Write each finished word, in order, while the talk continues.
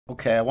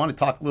Okay, I want to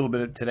talk a little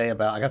bit today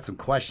about, I got some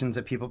questions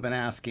that people have been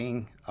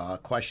asking,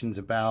 questions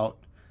about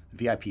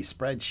the VIP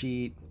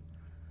spreadsheet.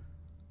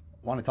 I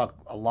want to talk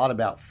a lot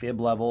about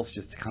fib levels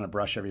just to kind of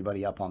brush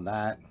everybody up on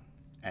that,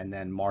 and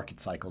then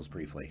market cycles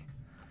briefly.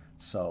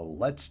 So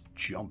let's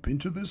jump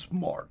into this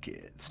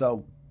market.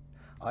 So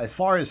as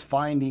far as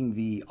finding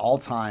the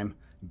all-time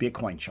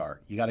Bitcoin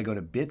chart, you got to go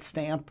to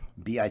Bitstamp,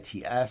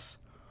 BITS,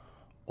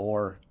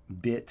 or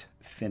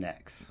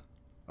Bitfinex,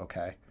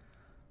 okay?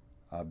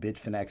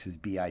 Bitfinex is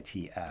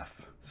BITF.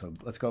 So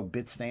let's go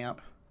Bitstamp.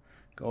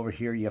 Go over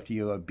here. You have to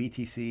go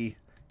BTC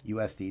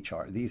USD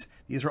chart. These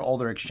are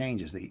older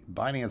exchanges. The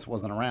Binance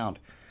wasn't around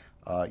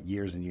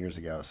years and years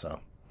ago. So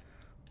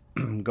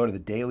go to the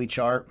daily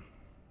chart.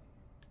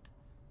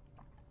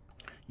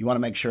 You want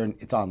to make sure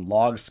it's on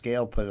log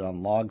scale. Put it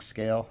on log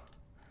scale,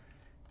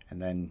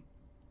 and then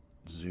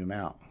zoom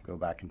out. Go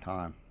back in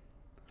time.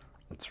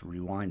 Let's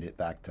rewind it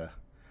back to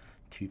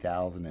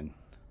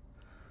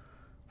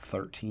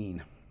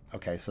 2013.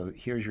 Okay, so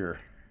here's your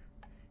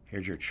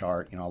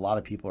chart. You know, a lot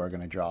of people are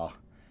going to draw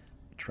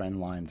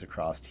trend lines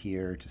across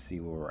here to see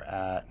where we're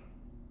at.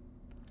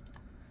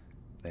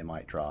 They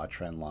might draw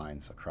trend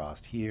lines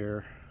across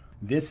here.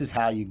 This is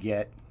how you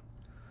get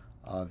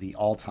the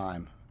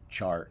all-time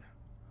chart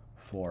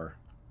for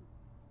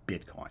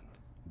Bitcoin,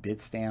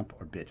 Bitstamp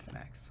or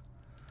Bitfinex.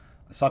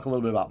 Let's talk a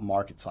little bit about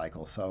market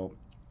cycle. So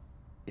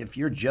if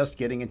you're just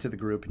getting into the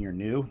group and you're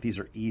new, these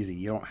are easy.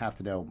 You don't have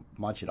to know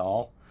much at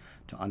all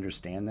to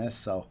understand this.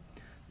 So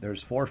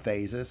there's 4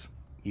 phases.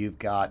 You've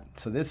got,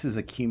 so this is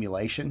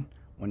accumulation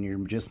when you're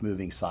just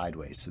moving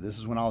sideways. So this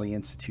is when all the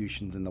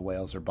institutions and the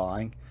whales are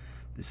buying.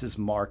 This is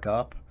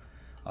markup.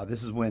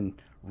 This is when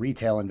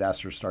retail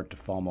investors start to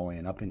FOMO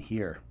in, up in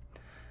here.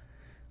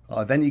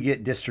 Then you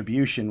get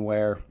distribution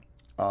where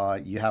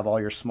you have all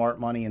your smart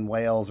money and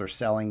whales are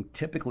selling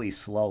typically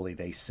slowly.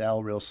 They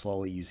sell real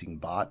slowly using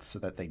bots so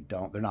that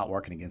they're not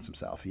working against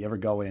themselves. If you ever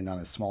go in on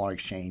a smaller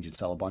exchange and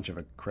sell a bunch of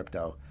a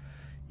crypto,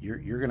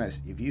 you're gonna,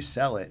 if you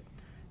sell it,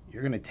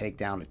 you're gonna take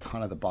down a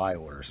ton of the buy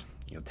orders.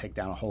 You'll take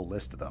down a whole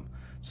list of them.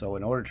 So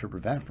in order to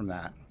prevent from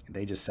that,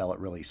 they just sell it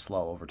really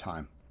slow over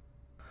time.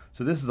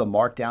 So this is the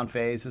markdown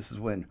phase. This is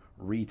when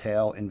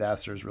retail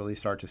investors really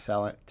start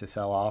to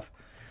sell off.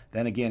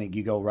 Then again,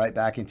 you go right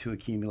back into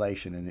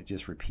accumulation and it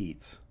just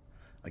repeats.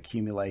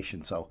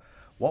 Accumulation. So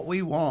what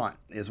we want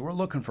is we're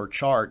looking for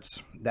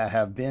charts that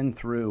have been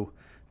through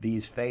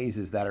these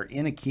phases that are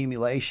in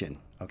accumulation,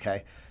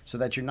 okay? So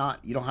that you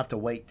don't have to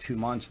wait 2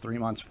 months, 3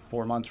 months,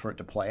 4 months for it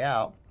to play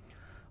out.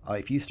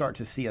 If you start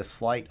to see a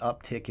slight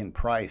uptick in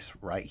price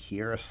right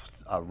here,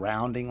 a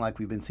rounding, like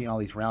we've been seeing all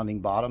these rounding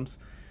bottoms,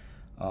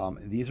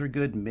 these are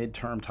good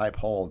midterm type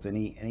holds.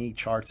 Any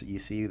charts that you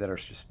see that are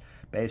just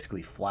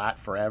basically flat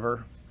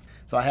forever.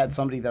 So I had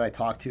somebody that I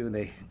talked to, and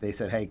they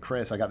said, hey,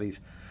 Chris, I got these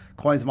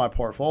coins in my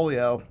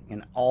portfolio,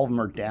 and all of them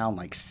are down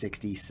like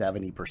 60,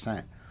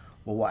 70%.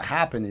 Well, what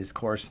happened is, of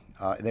course,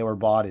 they were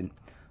bought in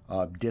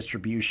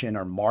distribution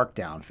or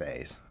markdown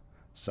phase.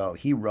 So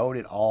he wrote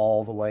it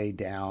all the way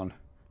down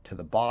to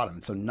the bottom.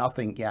 So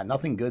nothing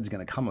good's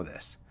going to come of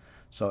this.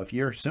 So if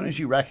as soon as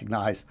you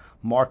recognize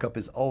markup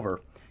is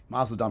over, you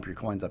might as well dump your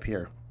coins up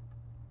here.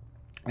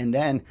 And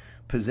then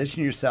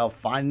position yourself,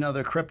 find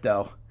another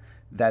crypto.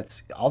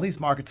 That's all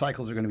these market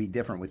cycles are going to be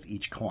different with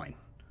each coin.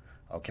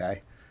 Okay.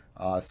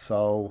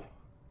 So,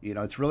 you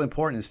know, it's really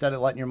important, instead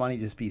of letting your money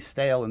just be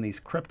stale in these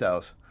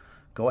cryptos,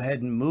 go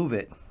ahead and move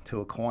it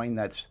to a coin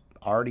that's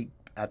already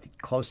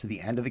close to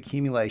the end of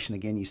accumulation.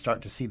 Again, you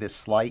start to see this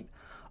slight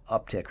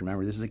uptick.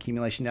 Remember, this is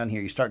accumulation down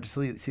here. You start to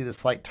see the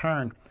slight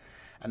turn,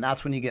 and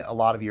that's when you get a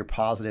lot of your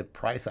positive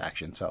price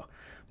action. So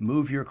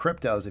move your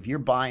cryptos. If you're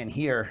buying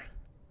here,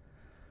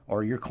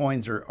 or your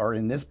coins are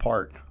in this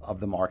part of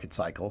the market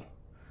cycle,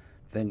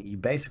 then you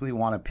basically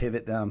want to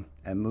pivot them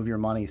and move your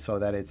money so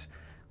that it's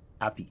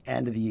at the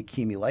end of the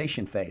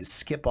accumulation phase.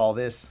 Skip all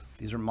this.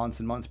 These are months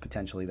and months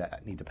potentially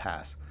that need to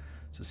pass.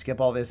 So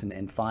skip all this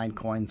and find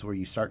coins where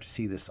you start to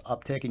see this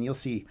uptick, and you'll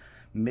see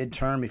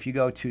midterm. If you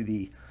go to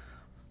the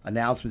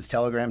announcements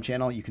Telegram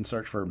channel, you can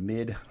search for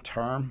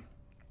midterm,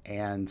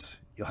 and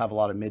you'll have a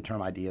lot of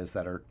midterm ideas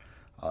that are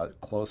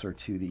closer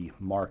to the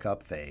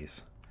markup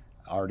phase.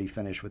 Already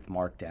finished with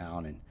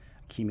markdown, and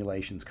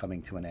accumulations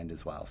coming to an end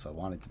as well. So I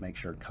wanted to make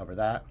sure to cover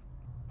that.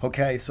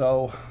 Okay,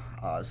 so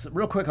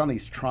real quick on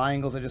these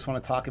triangles, I just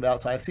want to talk about.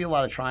 So I see a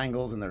lot of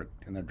triangles, and they're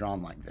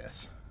drawn like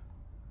this.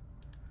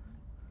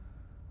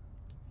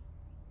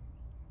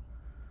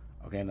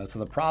 Okay, and so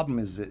the problem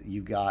is that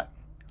you've got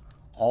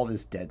all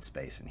this dead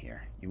space in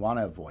here. You want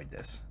to avoid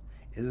this.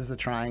 Is this a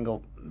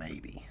triangle?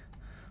 Maybe.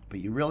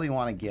 But you really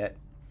want to get,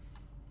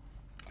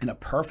 in a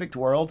perfect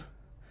world,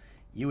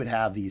 you would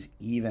have these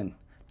even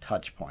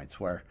touch points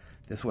where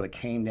this would have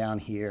came down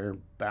here,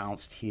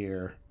 bounced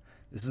here.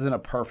 This isn't a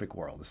perfect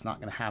world. It's not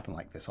going to happen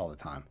like this all the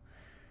time.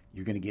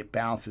 You're going to get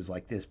bounces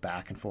like this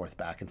back and forth,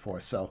 back and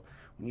forth. So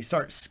when you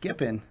start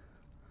skipping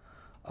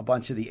a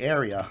bunch of the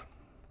area,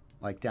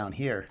 like down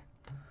here,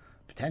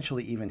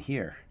 potentially even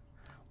here,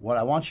 what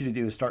I want you to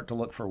do is start to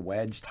look for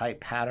wedge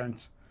type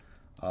patterns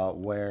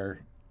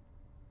where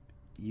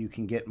you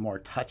can get more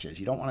touches.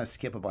 You don't want to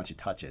skip a bunch of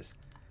touches.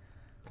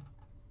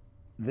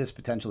 This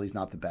potentially is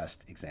not the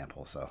best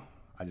example, so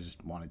I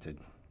just wanted to,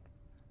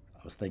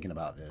 I was thinking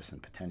about this,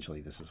 and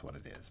potentially this is what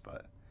it is,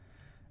 but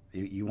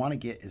you want to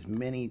get as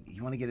many,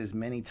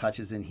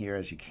 touches in here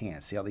as you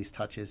can. See all these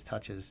touches.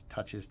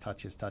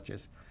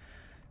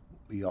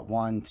 You got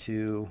 1,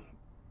 2,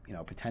 you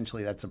know,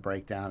 potentially that's a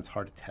breakdown. It's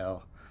hard to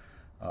tell.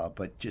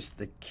 But just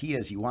the key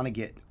is you want to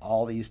get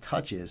all these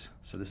touches.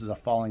 So this is a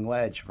falling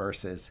wedge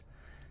versus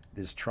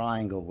this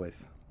triangle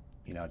with,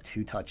 you know,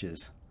 2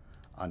 touches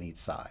on each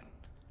side.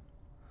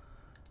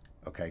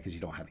 Okay, because you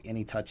don't have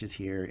any touches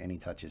here, any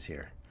touches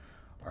here.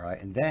 All right,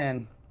 and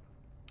then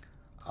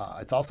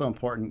it's also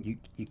important,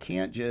 you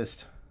can't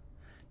just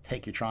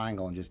take your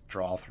triangle and just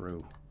draw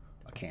through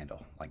a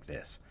candle like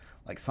this.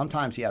 Like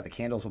sometimes, yeah, the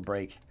candles will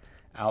break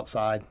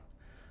outside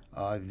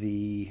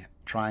the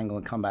triangle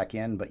and come back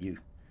in, but you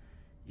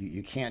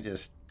can't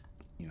just,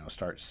 you know,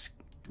 start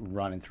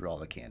running through all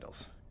the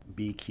candles.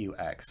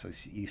 BQX. So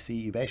you see,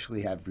 you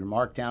basically have your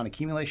markdown.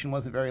 Accumulation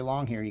wasn't very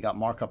long here. You got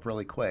markup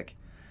really quick.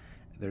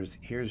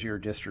 Here's your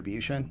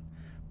distribution,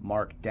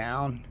 mark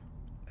down,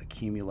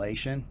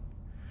 accumulation.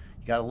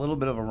 You got a little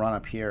bit of a run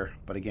up here,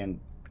 but again,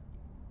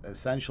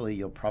 essentially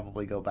you'll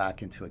probably go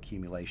back into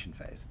accumulation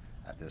phase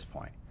at this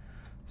point.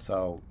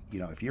 So, you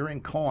know, if you're in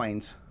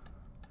coins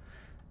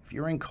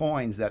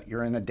that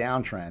you're in a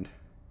downtrend,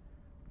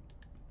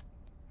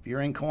 if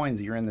you're in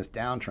coins, you're in this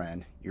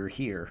downtrend, you're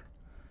here,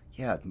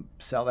 yeah,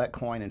 sell that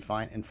coin and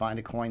find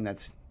a coin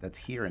that's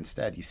here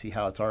instead. You see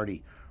how it's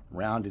already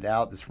rounded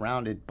out. This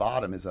rounded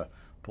bottom is a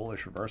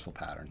bullish reversal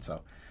pattern.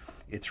 So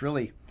it's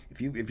really,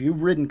 if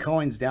you've ridden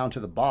coins down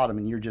to the bottom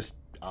and you're just,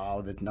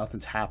 oh, that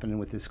nothing's happening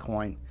with this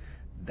coin,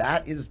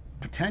 that is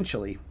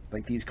potentially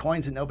like these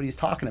coins that nobody's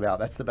talking about.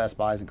 That's the best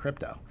buys in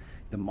crypto.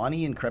 The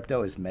money in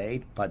crypto is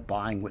made by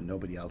buying what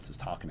nobody else is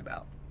talking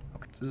about.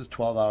 Okay, so this is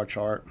 12-hour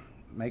chart.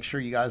 Make sure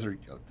you guys are,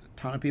 a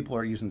ton of people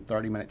are using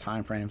 30-minute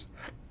time frames,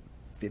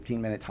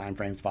 15-minute time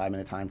frames,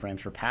 5-minute time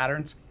frames for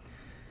patterns.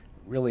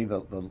 Really,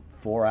 the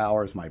 4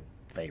 hour is my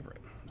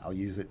favorite. I'll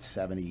use it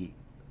 70%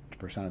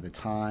 of the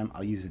time.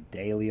 I'll use it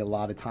daily a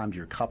lot of times.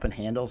 Your cup and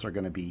handles are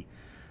going to be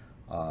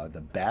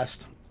the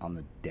best on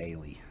the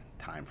daily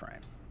time frame,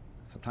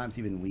 sometimes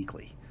even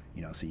weekly,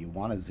 you know, so you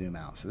want to zoom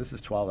out. So this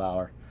is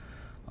 12-hour.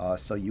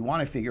 So you want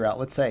to figure out,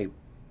 let's say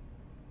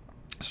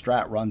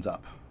strat runs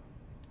up,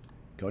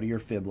 go to your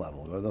fib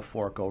level, go to the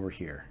fork over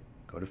here,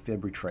 go to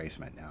fib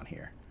retracement down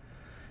here.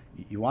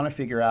 You want to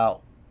figure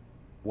out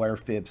where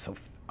fib, so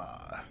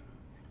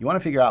you want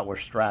to figure out where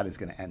strat is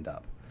going to end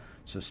up.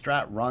 So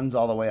strat runs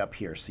all the way up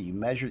here. So you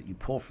measure, you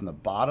pull from the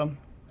bottom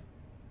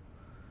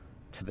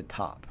to the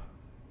top.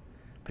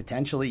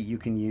 Potentially you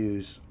can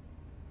use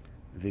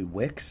the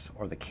wicks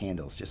or the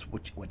candles, just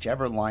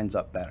whichever lines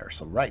up better.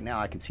 So right now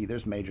I can see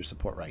there's major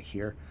support right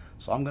here.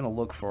 So I'm going to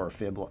look for a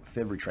fib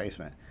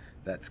retracement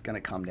that's going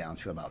to come down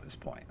to about this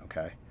point.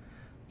 Okay.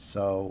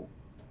 So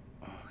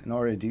in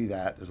order to do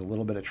that, there's a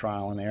little bit of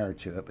trial and error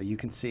to it, but you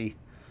can see,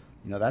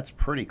 you know, that's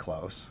pretty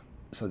close.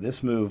 So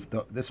this move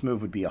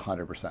would be a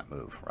 100%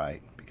 move,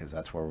 right? Because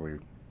that's where we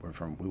went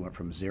from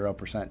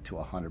 0% to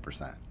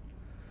 100%.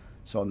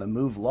 So in the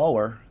move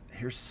lower,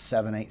 here's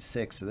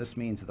 786. So this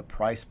means that the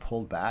price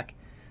pulled back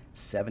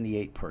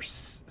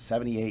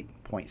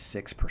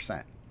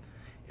 78.6%.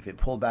 If it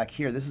pulled back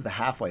here, this is the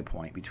halfway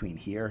point between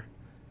here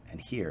and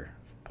here,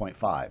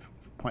 0.5.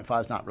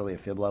 0.5 is not really a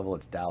fib level,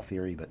 it's Dow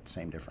theory, but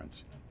same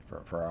difference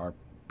for our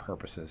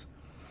purposes.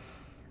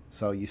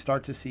 So you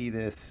start to see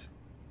this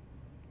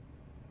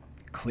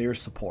clear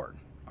support.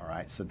 All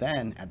right, so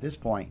then at this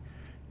point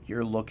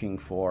you're looking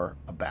for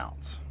a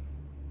bounce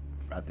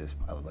at this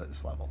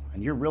level,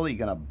 and you're really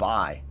going to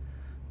buy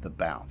the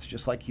bounce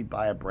just like you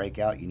buy a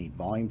breakout. You need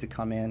volume to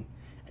come in,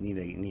 and you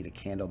need a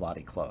candle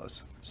body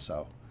close.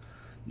 So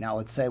now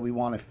let's say we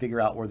want to figure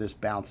out where this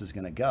bounce is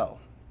going to go.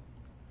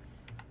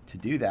 To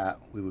do that,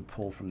 we would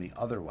pull from the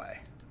other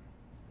way.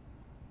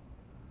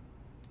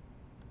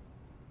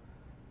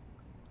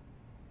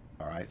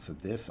 All right, so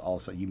this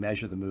also, you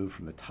measure the move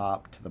from the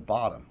top to the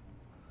bottom.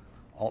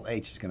 Alt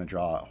H is going to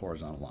draw a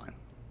horizontal line.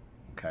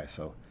 Okay,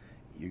 so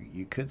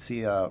you could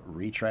see a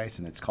retrace,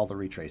 and it's called a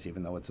retrace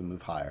even though it's a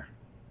move higher.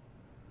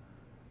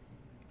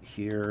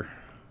 Here,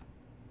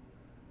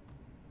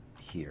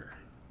 here.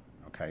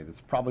 Okay,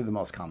 that's probably the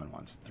most common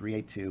ones,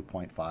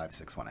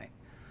 382.5618.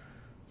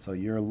 So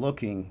you're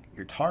looking,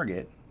 your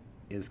target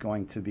is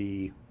going to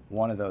be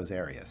one of those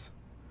areas.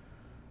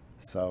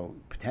 So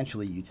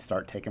potentially you'd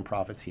start taking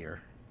profits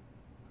here.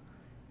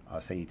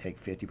 Say you take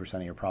 50%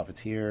 of your profits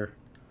here,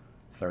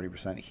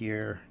 30%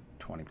 here,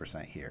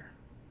 20% here.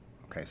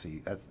 Okay, so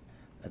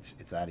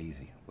it's that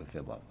easy with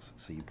fib levels.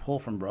 So you pull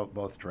from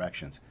both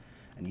directions.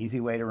 An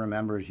easy way to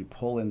remember is you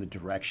pull in the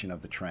direction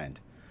of the trend.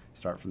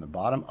 Start from the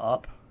bottom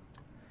up,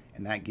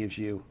 and that gives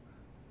you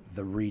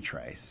the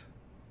retrace.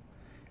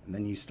 And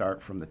then you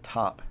start from the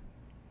top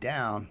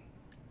down,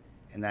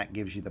 and that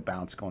gives you the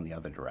bounce going the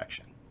other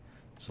direction.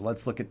 So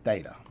let's look at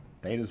theta.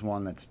 Theta is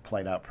one that's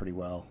played out pretty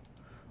well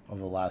over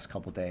the last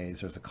couple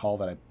days. There's a call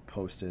that I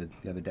posted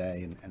the other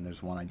day, and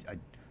there's one I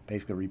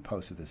basically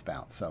reposted this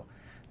bounce. So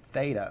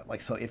theta,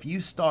 like, so if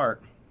you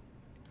start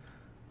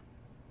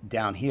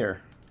down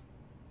here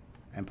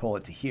and pull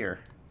it to here,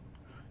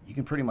 you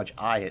can pretty much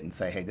eye it and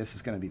say, hey, this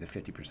is going to be the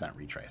 50%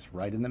 retrace.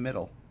 Right in the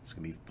middle, it's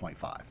going to be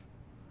 0.5,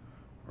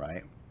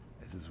 right?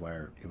 This is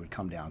where it would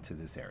come down to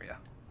this area.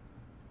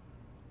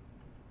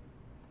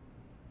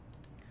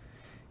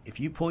 If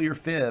you pull your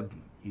fib,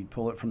 you'd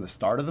pull it from the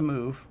start of the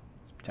move,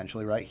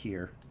 potentially right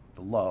here,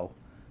 the low,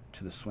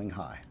 to the swing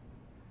high.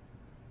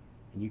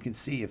 And you can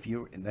see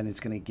and then it's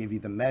going to give you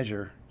the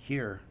measure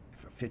here.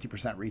 If a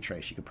 50%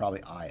 retrace, you could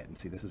probably eye it and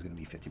see this is going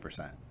to be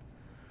 50%.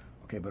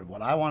 Okay, but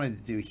what I wanted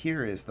to do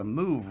here is the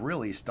move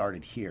really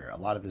started here. A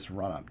lot of this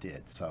run up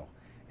did. So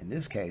in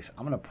this case,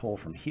 I'm going to pull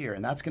from here,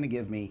 and that's going to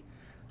give me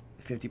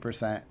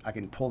 50%. I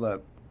can pull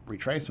the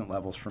retracement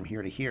levels from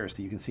here to here.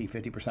 So you can see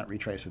 50%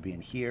 retrace would be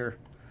in here.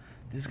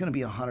 This is going to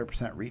be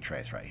 100%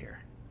 retrace right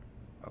here.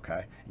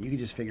 Okay, and you can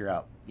just figure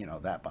out, you know,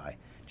 that by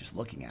just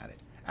looking at it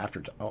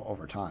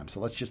over time. So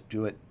let's just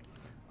do it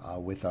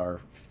with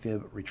our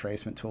fib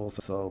retracement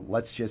tools. So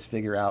let's just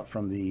figure out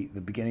from the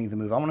beginning of the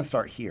move. I want to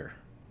start here.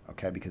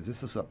 Okay, because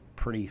this is a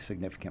pretty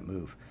significant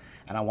move,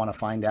 and I want to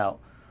find out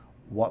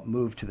what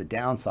move to the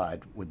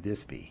downside would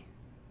this be.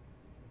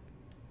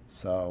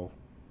 So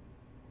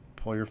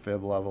pull your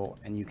fib level,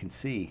 and you can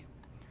see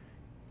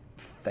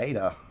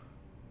theta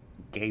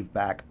gave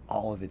back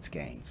all of its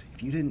gains.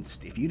 If you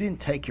didn't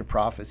take your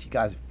profits, you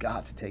guys have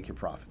got to take your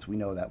profits. We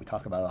know that. We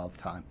talk about it all the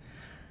time.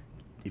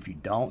 If you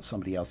don't,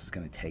 somebody else is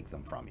going to take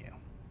them from you.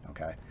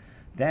 Okay,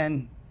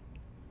 then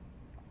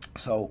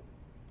so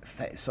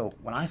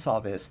when I saw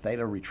this,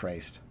 theta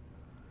retraced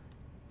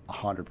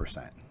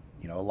 100%.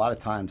 You know, a lot of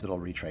times it'll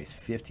retrace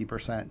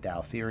 50%.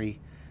 Dow theory,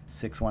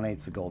 618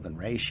 is the golden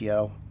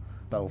ratio.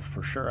 So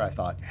for sure, I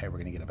thought, hey, we're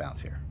going to get a bounce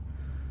here.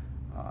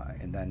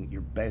 And then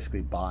you're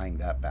basically buying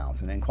that bounce.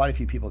 And then quite a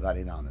few people got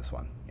in on this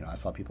one. You know, I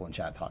saw people in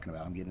chat talking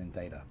about I'm getting in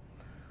theta.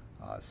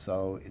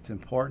 So it's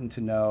important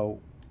to know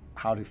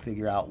how to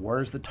figure out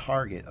where's the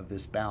target of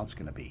this bounce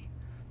going to be.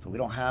 So we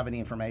don't have any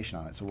information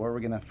on it. So where are we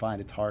going to find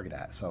a target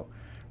at? So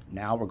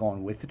now we're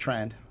going with the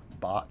trend,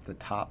 the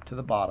top to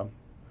the bottom.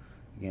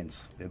 Again,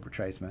 fib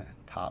retracement,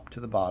 top to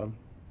the bottom,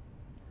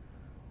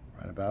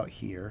 right about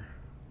here.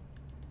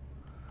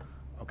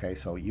 Okay,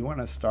 so you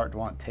want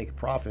to take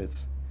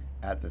profits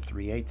at the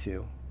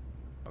 382.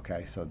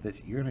 Okay, so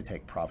you're going to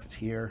take profits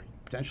here.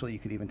 Potentially, you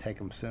could even take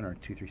them sooner,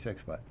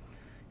 236, but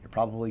you're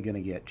probably going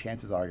to get,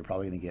 chances are you're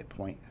probably going to get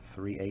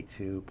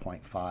 0.382,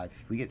 0.5.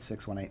 If we get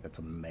 618, that's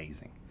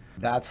amazing.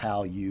 That's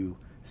how you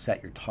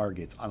set your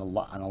targets on a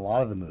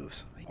lot of the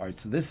moves. All right,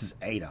 so this is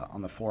ADA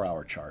on the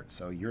 4-hour chart.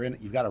 So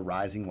you've got a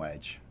rising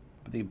wedge.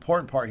 But the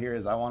important part here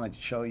is I wanted to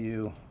show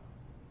you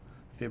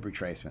fib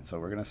retracement. So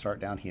we're going to start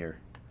down here.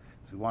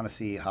 So we want to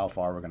see how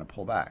far we're going to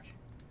pull back.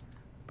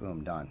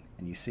 Boom, done.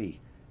 And you see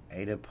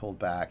ADA pulled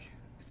back.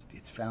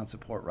 It's found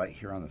support right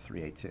here on the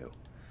 382.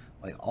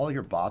 Like, all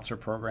your bots are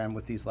programmed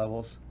with these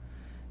levels.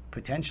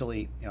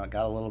 Potentially, you know, it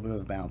got a little bit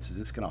of a bounce. Is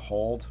this going to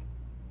hold?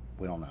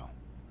 We don't know.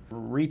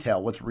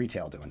 Retail, what's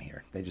retail doing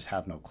here? They just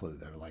have no clue.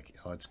 They're like,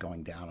 oh, it's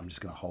going down. I'm just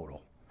going to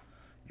hodl.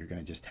 You're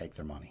going to just take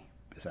their money,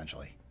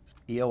 essentially.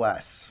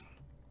 EOS,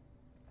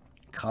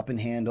 cup and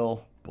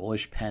handle,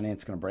 bullish pennant.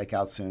 It's going to break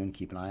out soon.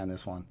 Keep an eye on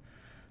this one.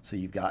 So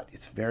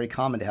it's very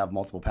common to have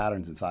multiple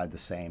patterns inside the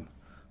same,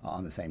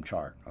 on the same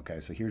chart. Okay,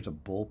 so here's a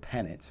bull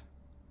pennant.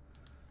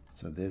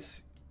 So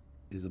this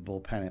is a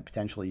bull pennant.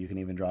 Potentially, you can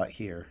even draw it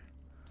here.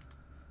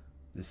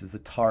 This is the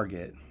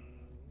target.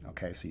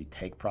 Okay, so you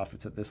take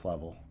profits at this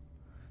level.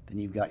 Then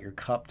you've got your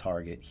cup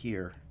target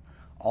here.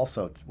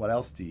 Also, what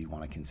else do you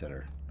want to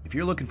consider? If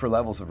you're looking for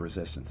levels of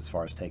resistance as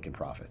far as taking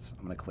profits,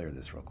 I'm going to clear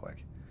this real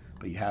quick.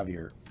 But you have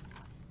your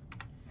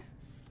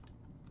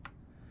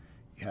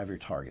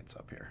targets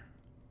up here.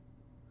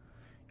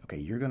 Okay,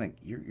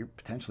 you're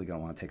potentially going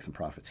to want to take some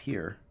profits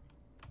here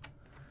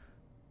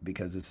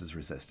because this is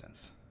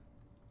resistance.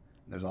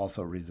 There's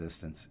also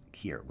resistance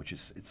here, which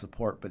is it's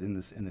support, but in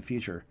the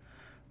future,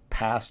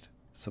 past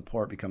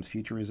support becomes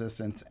future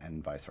resistance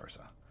and vice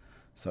versa.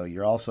 So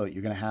you're going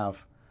to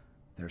have,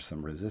 there's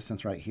some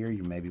resistance right here.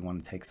 You maybe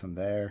want to take some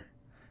there.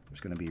 There's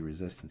going to be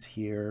resistance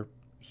here,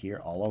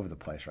 all over the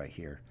place right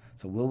here.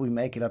 So will we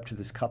make it up to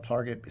this cup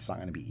target? It's not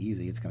going to be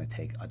easy. It's going to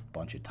take a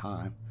bunch of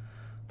time,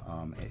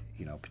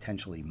 you know,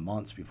 potentially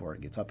months before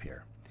it gets up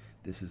here.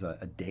 This is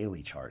a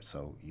daily chart,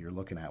 so you're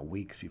looking at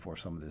weeks before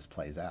some of this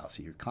plays out.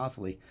 So you're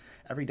constantly,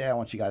 every day I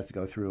want you guys to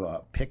go through,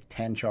 pick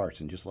 10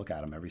 charts and just look at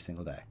them every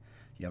single day.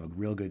 You have a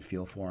real good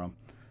feel for them.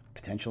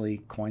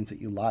 Potentially coins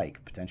that you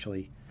like,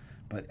 potentially,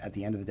 but at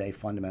the end of the day,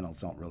 fundamentals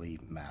don't really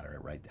matter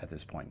right at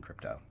this point in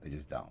crypto. They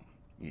just don't.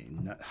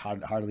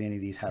 Hardly any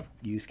of these have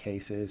use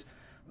cases.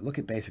 Look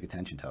at basic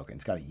attention token.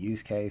 It's got a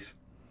use case.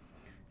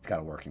 It's got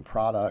a working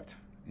product.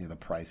 You know, the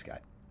price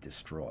got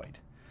destroyed.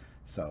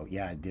 So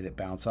yeah, did it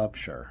bounce up?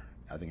 Sure.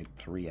 I think it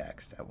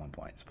 3x'd at one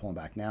point. It's pulling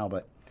back now,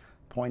 but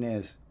point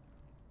is,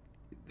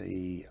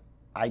 the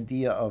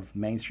idea of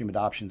mainstream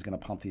adoption is going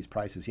to pump these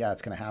prices. Yeah,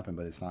 it's going to happen,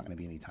 but it's not going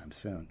to be anytime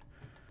soon.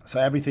 So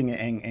everything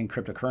in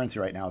cryptocurrency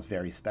right now is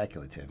very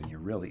speculative, and you're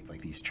really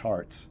like, these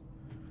charts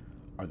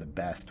are the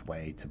best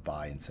way to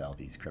buy and sell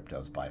these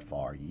cryptos by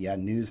far. Yeah,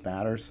 news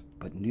matters,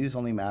 but news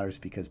only matters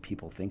because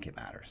people think it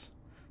matters.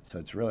 So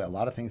it's really, a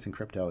lot of things in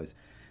crypto is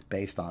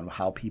based on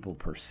how people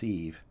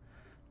perceive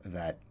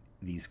that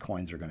these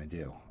coins are going to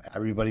do.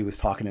 Everybody was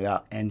talking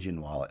about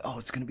Engine Wallet. Oh,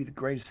 it's going to be the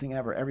greatest thing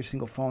ever. Every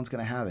single phone's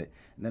going to have it.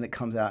 And then it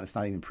comes out and it's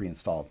not even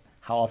pre-installed.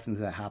 How often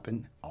does that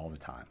happen? All the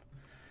time.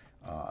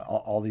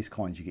 All these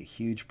coins, you get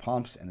huge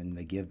pumps and then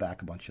they give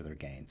back a bunch of their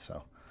gains.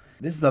 So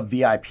this is a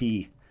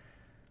VIP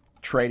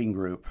trading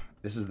group.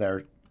 This is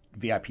their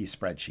VIP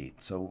spreadsheet.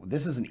 So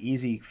this is an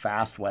easy,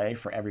 fast way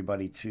for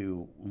everybody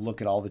to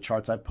look at all the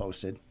charts I've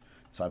posted.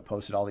 So I've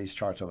posted all these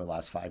charts over the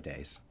last 5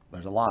 days.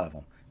 There's a lot of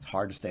them. It's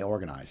hard to stay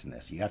organized in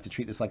this. You have to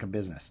treat this like a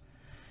business.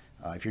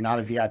 If you're not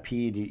a VIP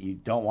and you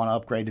don't want to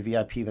upgrade to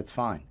VIP, that's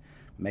fine.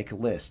 Make a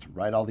list.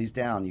 Write all these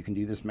down. You can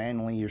do this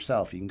manually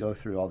yourself. You can go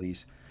through all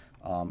these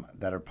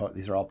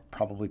these are all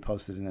probably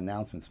posted in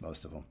announcements,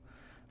 most of them.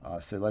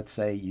 So let's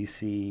say you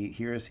see,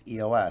 here's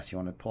EOS. You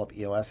want to pull up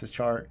EOS's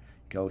chart.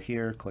 Go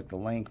here, click the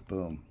link,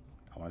 boom.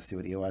 I want to see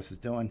what EOS is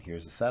doing.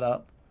 Here's the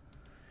setup.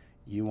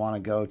 You want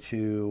to go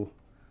to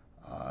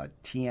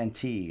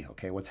TNT.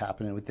 Okay, what's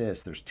happening with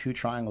this? There's 2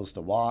 triangles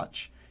to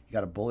watch. You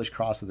got a bullish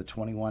cross of the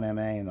 21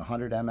 MA and the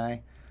 100 MA.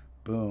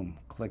 Boom,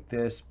 click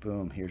this,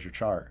 boom, here's your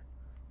chart.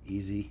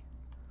 Easy,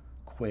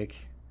 quick,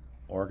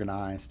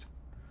 organized.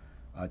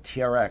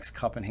 TRX,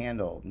 cup and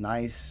handle,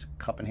 nice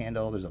cup and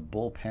handle. There's a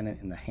bull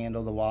pennant in the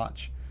handle to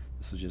watch.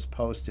 This was just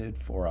posted,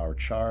 4-hour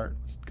chart.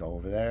 Let's go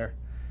over there.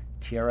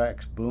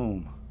 TRX,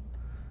 boom,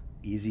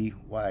 easy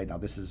way. Now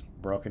this is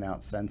broken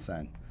out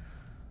Sen.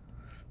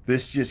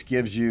 This just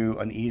gives you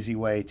an easy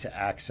way to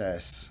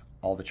access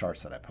all the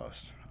charts that I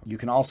post. You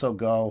can also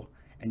go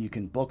and you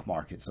can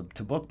bookmark it. So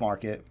to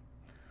bookmark it,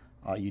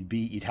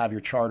 you'd have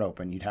your chart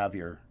open. You'd have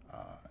your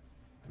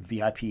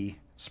VIP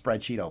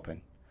spreadsheet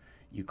open.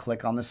 You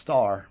click on the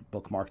star,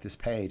 bookmark this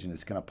page, and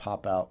it's going to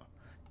pop out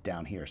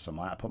down here. So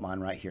I put mine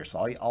right here.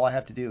 So all I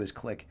have to do is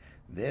click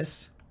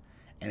this,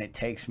 and it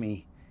takes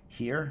me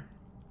here.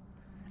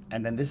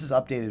 And then this is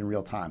updated in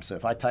real time. So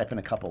if I type in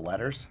a couple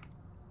letters,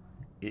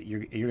 you're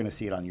going to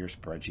see it on your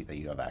spreadsheet that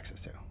you have access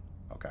to.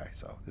 Okay,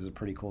 so this is a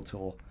pretty cool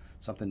tool,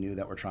 something new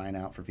that we're trying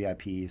out for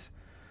VIPs.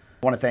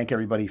 I want to thank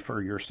everybody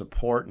for your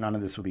support. None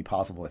of this would be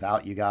possible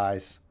without you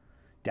guys.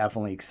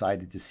 Definitely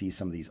excited to see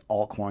some of these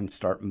altcoins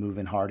start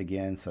moving hard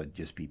again, so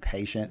just be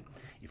patient.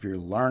 If you're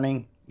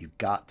learning, you've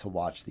got to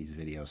watch these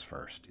videos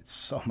first. It's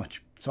so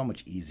much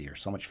easier,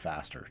 so much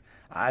faster.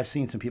 I've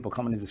seen some people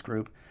come into this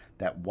group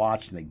that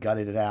watched and they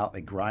gutted it out,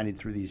 they grinded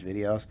through these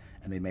videos,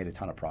 and they made a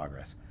ton of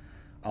progress.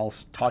 I'll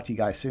talk to you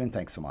guys soon.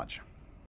 Thanks so much.